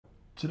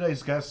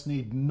Today's guests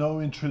need no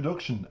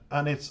introduction,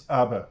 and it's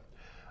Abba.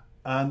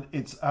 And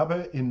it's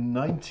Abba in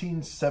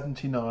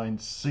 1979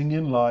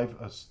 singing live,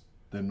 as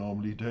they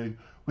normally do,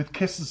 with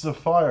Kisses of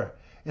Fire.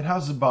 It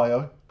has a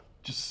bio.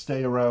 Just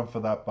stay around for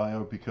that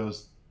bio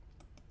because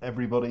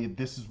everybody,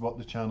 this is what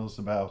the channel's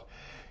about.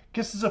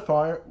 Kisses of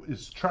Fire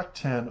is track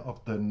 10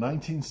 of the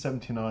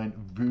 1979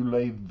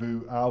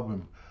 Voulez-Vous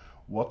album.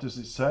 What does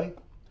it say?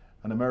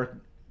 An American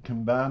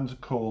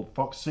band called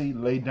Foxy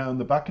laid down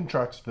the backing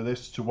tracks for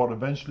this to what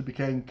eventually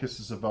became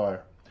Kisses of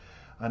Fire.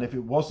 And if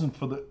it wasn't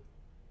for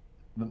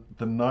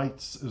the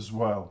nights as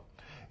well,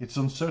 it's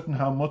uncertain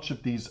how much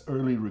of these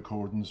early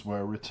recordings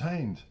were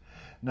retained.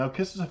 Now,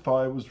 Kisses of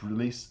Fire was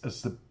released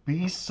as the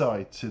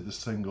B-side to the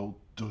single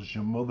Does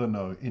Your Mother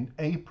Know in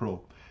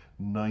April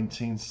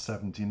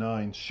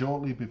 1979,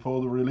 shortly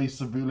before the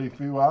release of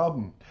Voulez-Vous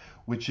album,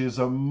 which is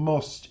a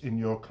must in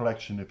your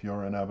collection if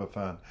you're an Abba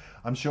fan.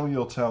 I'm sure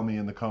you'll tell me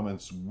in the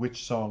comments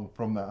which song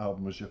from that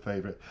album was your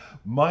favourite.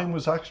 Mine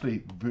was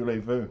actually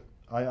Voulez-Vous.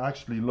 I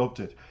actually loved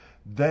it.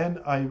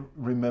 Then I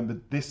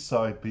remembered this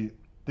song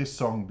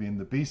being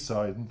the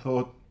B-side and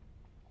thought,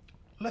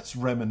 let's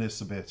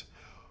reminisce a bit.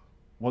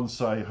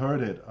 Once I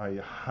heard it,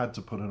 I had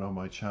to put it on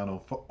my channel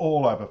for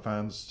all Abba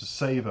fans to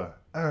savour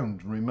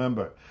and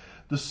remember.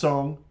 The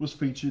song was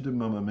featured in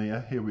Mamma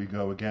Mia, Here We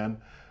Go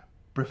Again,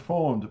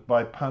 performed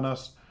by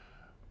Panos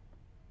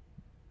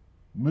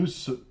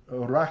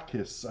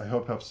Moussarakis. I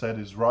hope I've said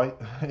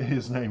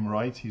his name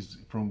right. He's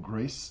from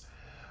Greece.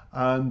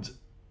 And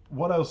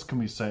what else can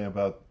we say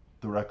about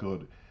the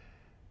record?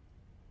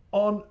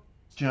 On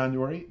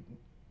January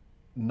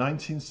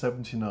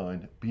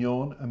 1979,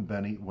 Bjorn and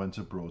Benny went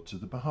abroad to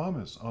the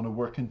Bahamas on a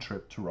working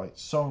trip to write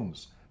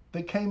songs.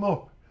 They came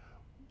up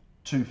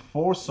to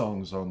 4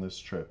 songs on this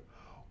trip,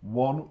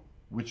 one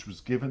which was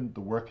given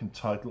the working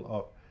title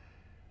of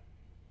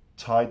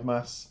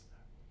Tidemas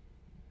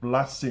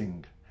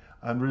Blessing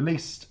and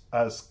released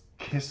as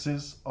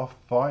Kisses of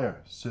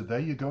Fire. So there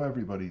you go,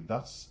 everybody.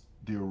 That's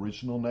the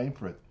original name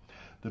for it.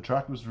 The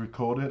track was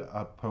recorded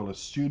at Polar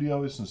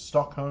Studios in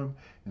Stockholm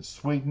in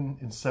Sweden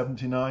in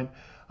 79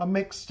 and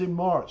mixed in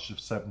March of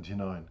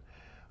 79.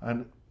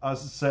 And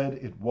as I said,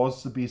 it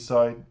was the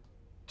B-side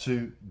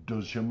to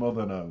Does Your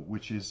Mother Know,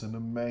 which is an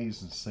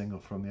amazing single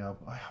from the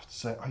album. I have to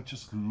say, I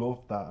just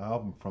loved that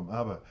album from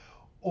ABBA.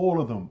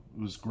 All of them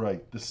was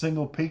great. The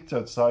single peaked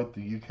outside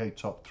the UK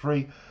top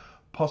 3,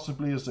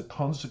 possibly as a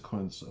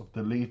consequence of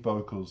the lead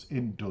vocals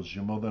in Does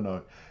Your Mother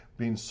Know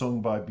being sung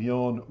by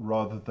Bjorn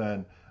rather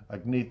than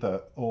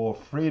Agnetha or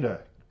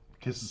Frida.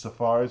 Kisses of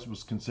Fire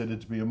was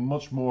considered to be a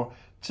much more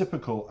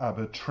typical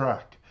ABBA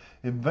track.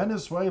 In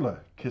Venezuela,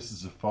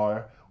 Kisses of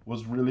Fire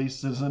was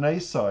released as an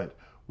A-side,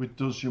 with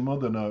Does Your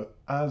Mother Know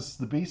as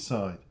the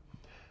B-side.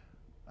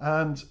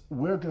 And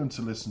we're going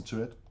to listen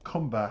to it,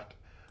 come back,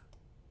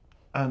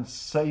 and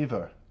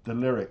savour the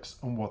lyrics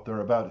and what they're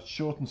about. It's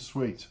short and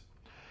sweet.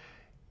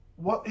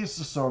 What is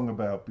the song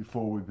about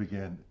before we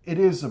begin? It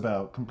is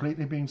about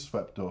completely being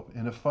swept up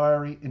in a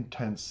fiery,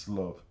 intense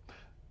love.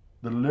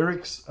 The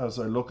lyrics, as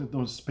I look at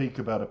them, speak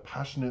about a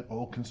passionate,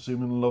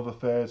 all-consuming love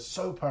affair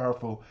so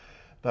powerful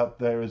that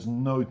there is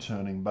no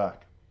turning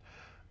back.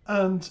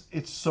 And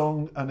it's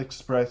sung and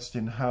expressed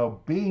in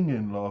how being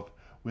in love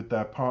with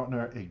their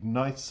partner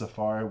ignites a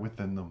fire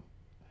within them,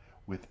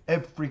 with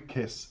every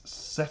kiss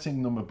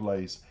setting them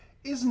ablaze.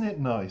 Isn't it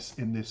nice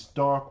in this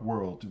dark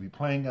world to be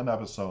playing an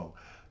ABBA song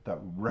that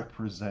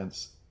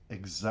represents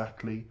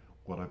exactly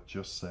what I've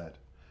just said?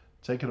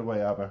 Take it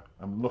away, Abba.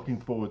 I'm looking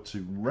forward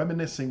to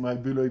reminiscing my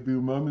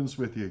Voulez-Vous moments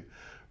with you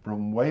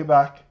from way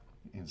back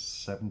in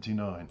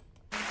 79.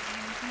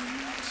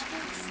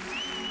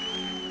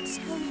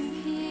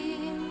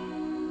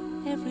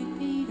 Every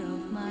beat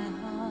of my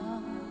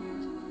heart,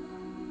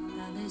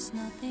 now there's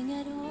nothing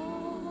at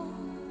all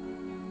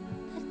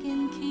that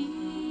can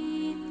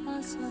keep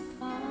us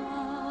apart.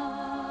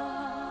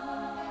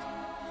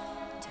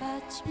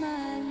 Touch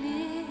my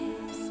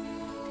lips,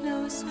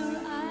 close your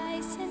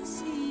eyes and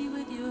see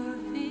with your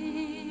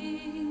fingertips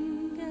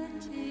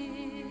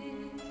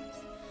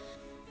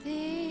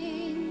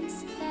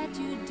things that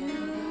you do,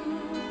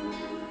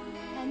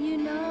 and you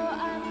know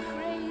I'm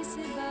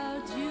crazy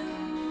about you.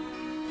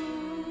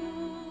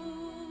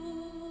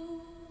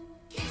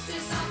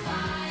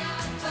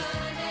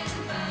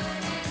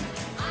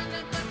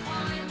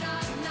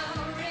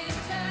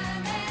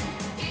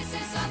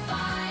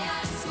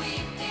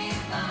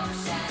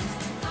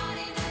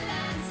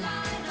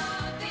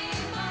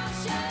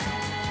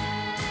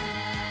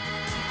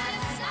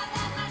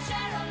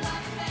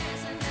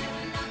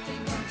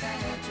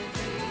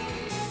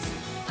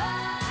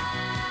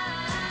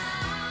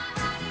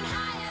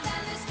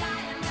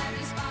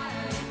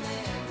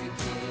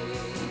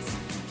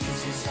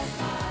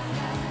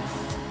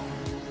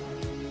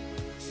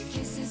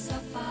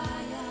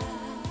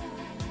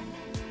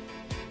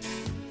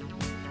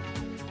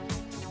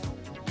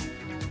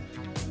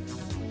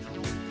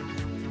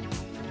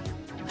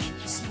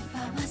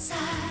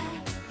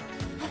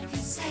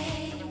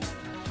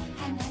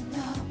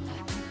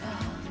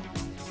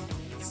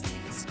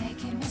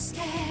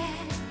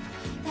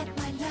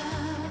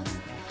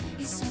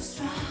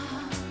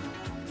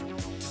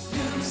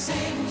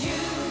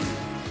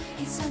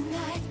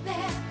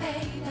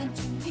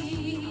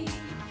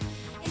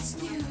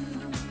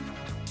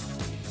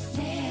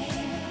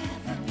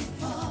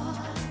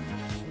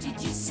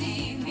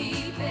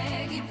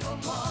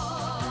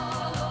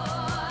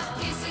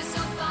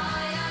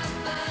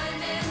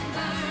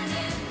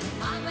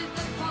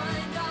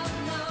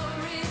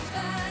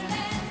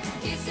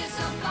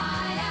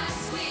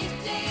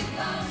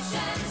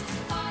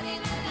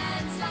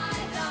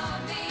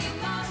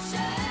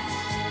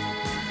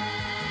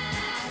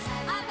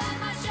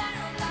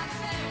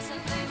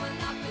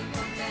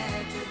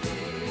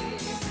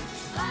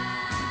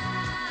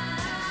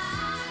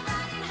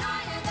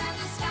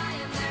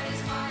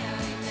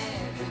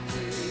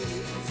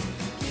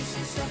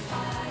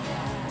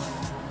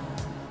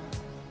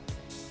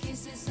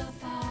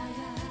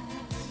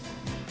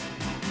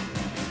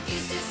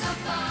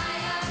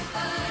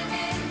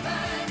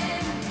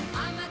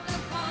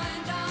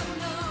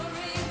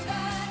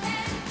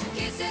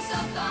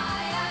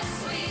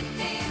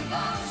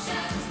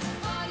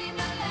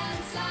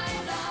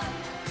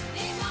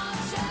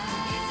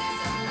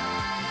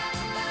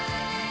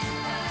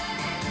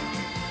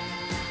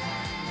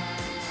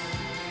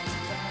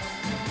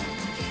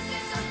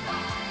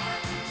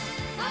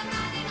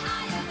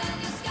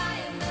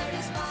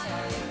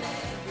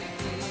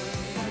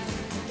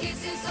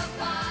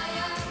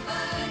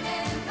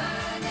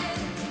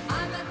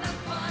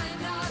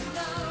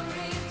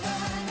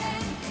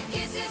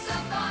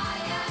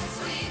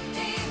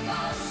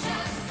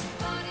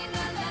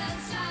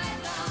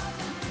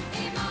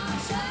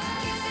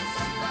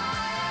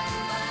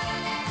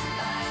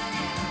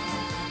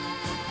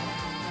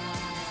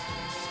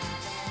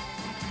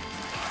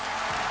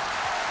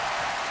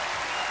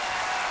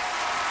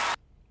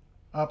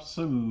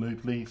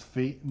 Absolutely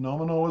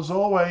phenomenal as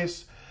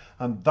always.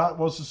 And that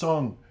was the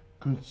song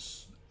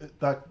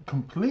that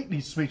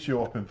completely sweeps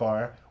you up in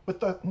fire with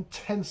that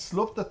intense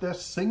love that they're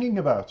singing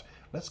about.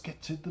 Let's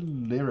get to the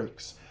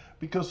lyrics.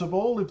 Because of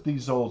all of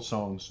these old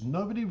songs,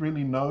 nobody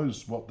really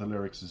knows what the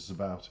lyrics is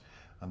about.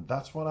 And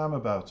that's what I'm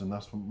about, and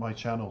that's what my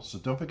channel. So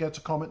don't forget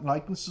to comment,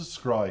 like, and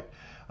subscribe.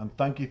 And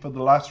thank you for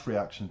the last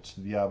reaction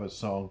to the Abba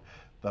song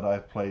that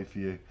I've played for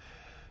you.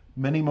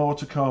 Many more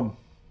to come.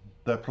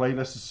 Their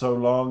playlist is so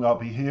long, I'll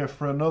be here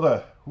for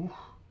another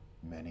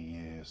many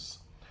years.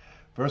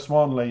 First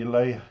one,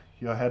 lay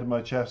your head on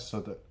my chest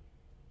so that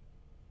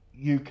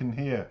you can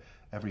hear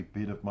every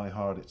beat of my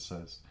heart, it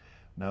says.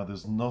 Now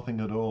there's nothing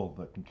at all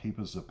that can keep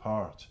us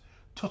apart.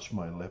 Touch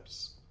my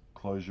lips,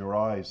 close your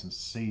eyes and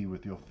see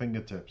with your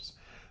fingertips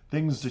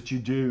things that you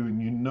do,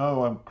 and you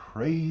know I'm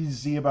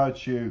crazy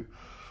about you.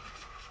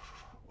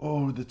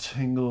 Oh, the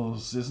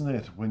tingles, isn't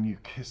it? When you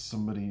kiss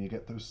somebody and you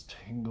get those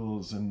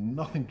tingles, and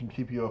nothing can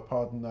keep you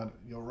apart, and that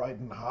you're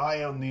riding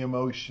high on the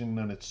emotion,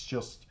 and it's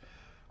just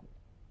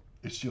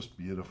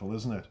beautiful,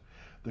 isn't it?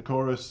 The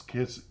chorus,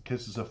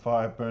 kisses of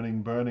fire,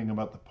 burning, burning, I'm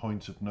at the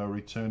point of no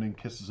returning,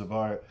 kisses of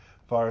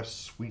fire,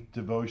 sweet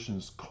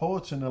devotions,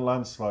 caught in a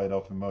landslide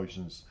of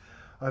emotions.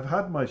 I've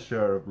had my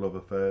share of love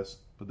affairs,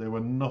 but they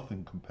were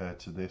nothing compared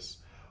to this.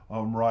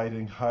 I'm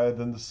riding higher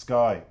than the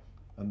sky,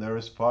 and there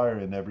is fire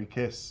in every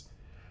kiss.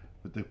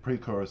 With the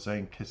pre-chorus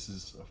saying,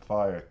 kisses of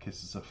fire,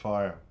 kisses of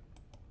fire.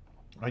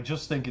 I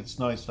just think it's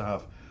nice to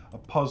have a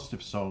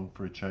positive song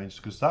for a change,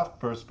 because that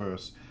first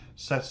verse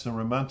sets a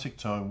romantic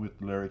tone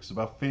with lyrics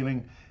about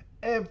feeling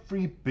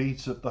every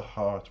beat of the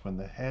heart when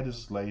the head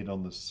is laid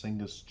on the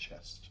singer's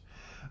chest,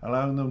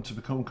 allowing them to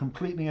become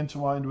completely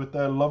entwined with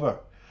their lover.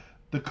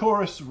 The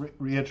chorus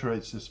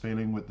reiterates this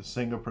feeling, with the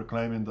singer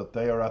proclaiming that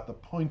they are at the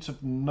point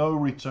of no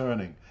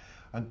returning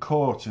and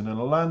caught in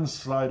a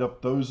landslide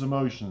of those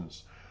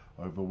emotions,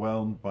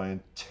 overwhelmed by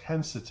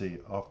intensity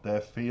of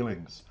their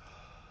feelings.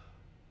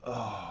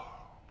 Oh,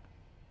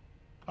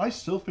 I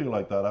still feel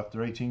like that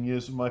after 18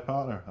 years with my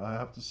partner. I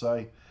have to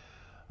say,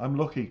 I'm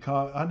lucky.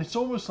 And it's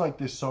almost like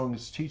this song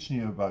is teaching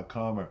you about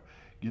karma.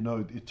 You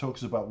know, it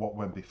talks about what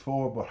went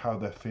before, but how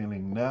they're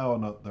feeling now,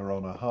 and that they're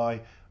on a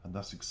high. And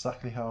that's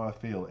exactly how I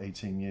feel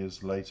 18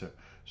 years later.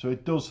 So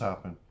it does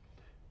happen.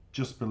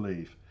 Just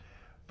believe.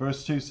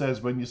 Verse 2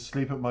 says, when you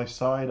sleep at my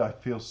side, I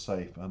feel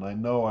safe, and I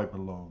know I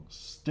belong.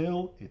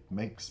 Still, it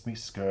makes me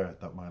scared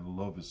that my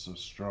love is so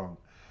strong.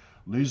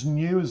 Losing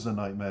you is a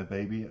nightmare,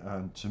 baby,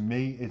 and to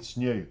me it's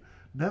new.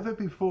 Never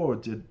before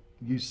did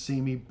you see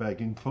me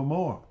begging for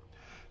more.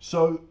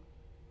 So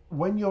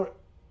when you're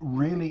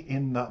really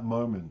in that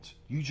moment,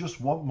 you just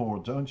want more,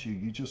 don't you?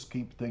 You just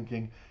keep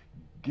thinking,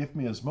 give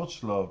me as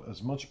much love,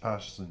 as much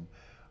passion,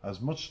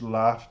 as much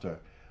laughter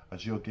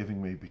as you're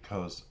giving me,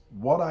 because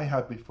what I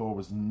had before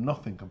was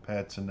nothing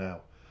compared to now.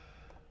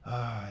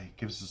 It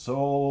gives us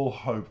all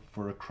hope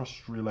for a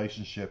crushed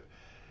relationship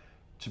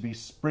to be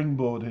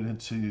springboarded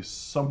into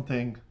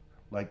something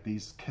like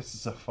these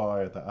kisses of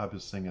fire that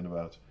Abba's singing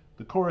about.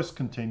 The chorus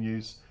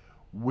continues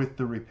with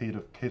the repeat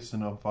of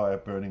kissing on fire,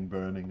 burning,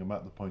 burning, I'm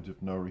at the point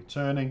of no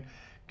returning,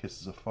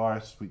 kisses of fire,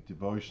 sweet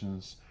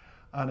devotions,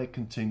 and it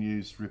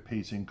continues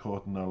repeating,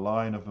 caught in a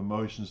line of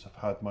emotions,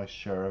 I've had my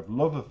share of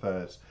love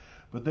affairs,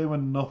 but they were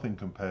nothing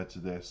compared to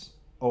this.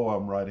 Oh,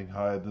 I'm riding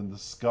higher than the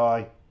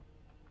sky,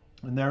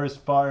 and there is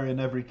fire in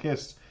every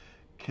kiss,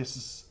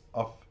 kisses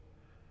of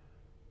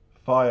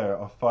fire,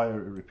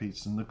 it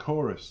repeats in the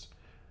chorus.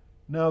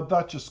 Now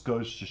that just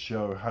goes to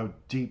show how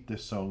deep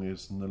this song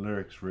is, and the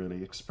lyrics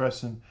really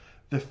expressing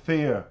the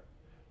fear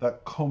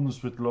that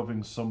comes with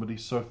loving somebody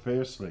so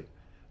fiercely.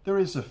 There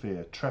is a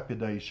fear,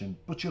 trepidation,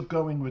 but you're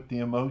going with the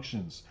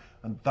emotions,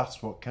 and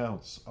that's what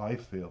counts, I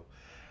feel.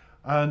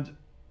 And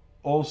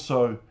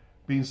also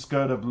being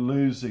scared of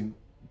losing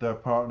their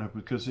partner,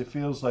 because it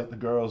feels like the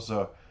girls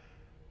are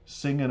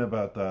singing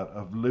about that,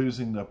 of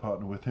losing their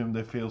partner with whom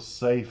they feel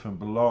safe and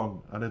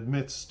belong, and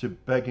admits to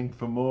begging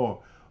for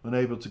more,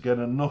 unable to get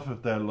enough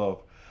of their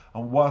love.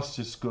 And whilst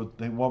it's good,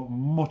 they want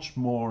much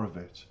more of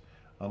it.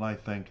 And I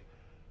think,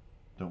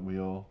 don't we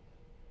all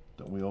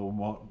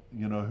want,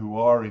 you know, who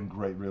are in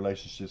great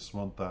relationships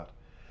want that?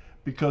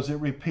 Because it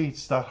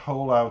repeats, that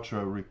whole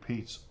outro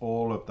repeats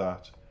all of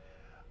that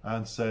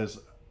and says,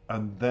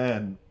 and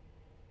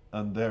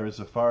there is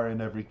a fire in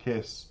every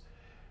kiss,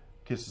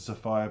 kisses of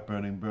fire,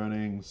 burning,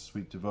 burning,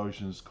 sweet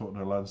devotions, caught in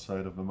a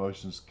landslide of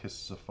emotions,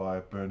 kisses of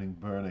fire, burning,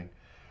 burning.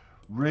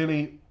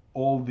 Really,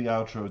 all the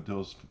outro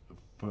does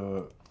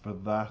for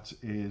that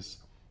is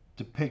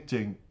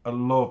depicting a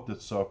love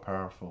that's so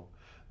powerful,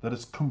 that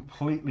is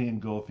completely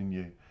engulfing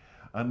you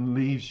and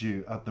leaves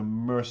you at the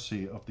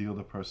mercy of the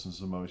other person's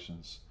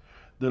emotions.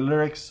 The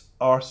lyrics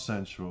are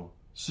sensual,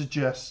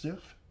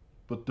 suggestive,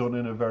 but done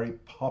in a very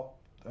pop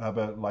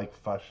Abba-like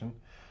fashion.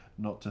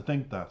 Not to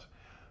think that,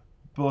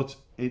 but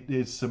it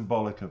is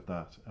symbolic of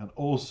that, and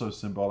also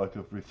symbolic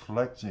of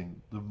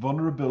reflecting the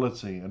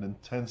vulnerability and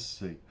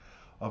intensity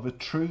of a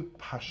true,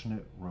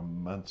 passionate,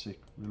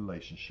 romantic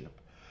relationship.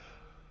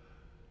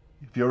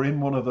 If you're in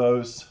one of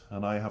those,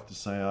 and I have to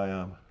say I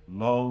am,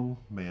 long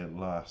may it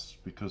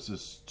last, because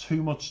there's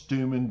too much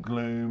doom and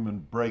gloom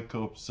and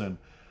breakups and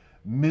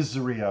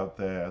misery out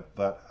there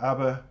that,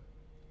 Abba,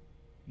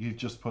 you've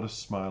just put a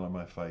smile on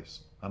my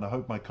face. And I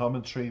hope my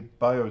commentary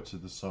bio to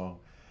the song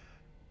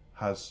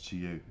has to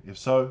you. If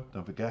so,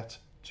 don't forget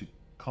to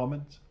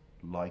comment,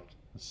 like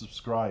and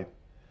subscribe.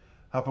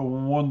 Have a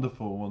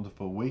wonderful,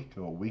 wonderful week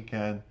or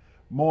weekend,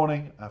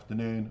 morning,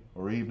 afternoon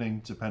or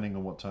evening, depending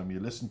on what time you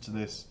listen to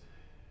this.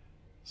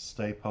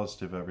 Stay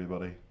positive,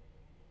 everybody.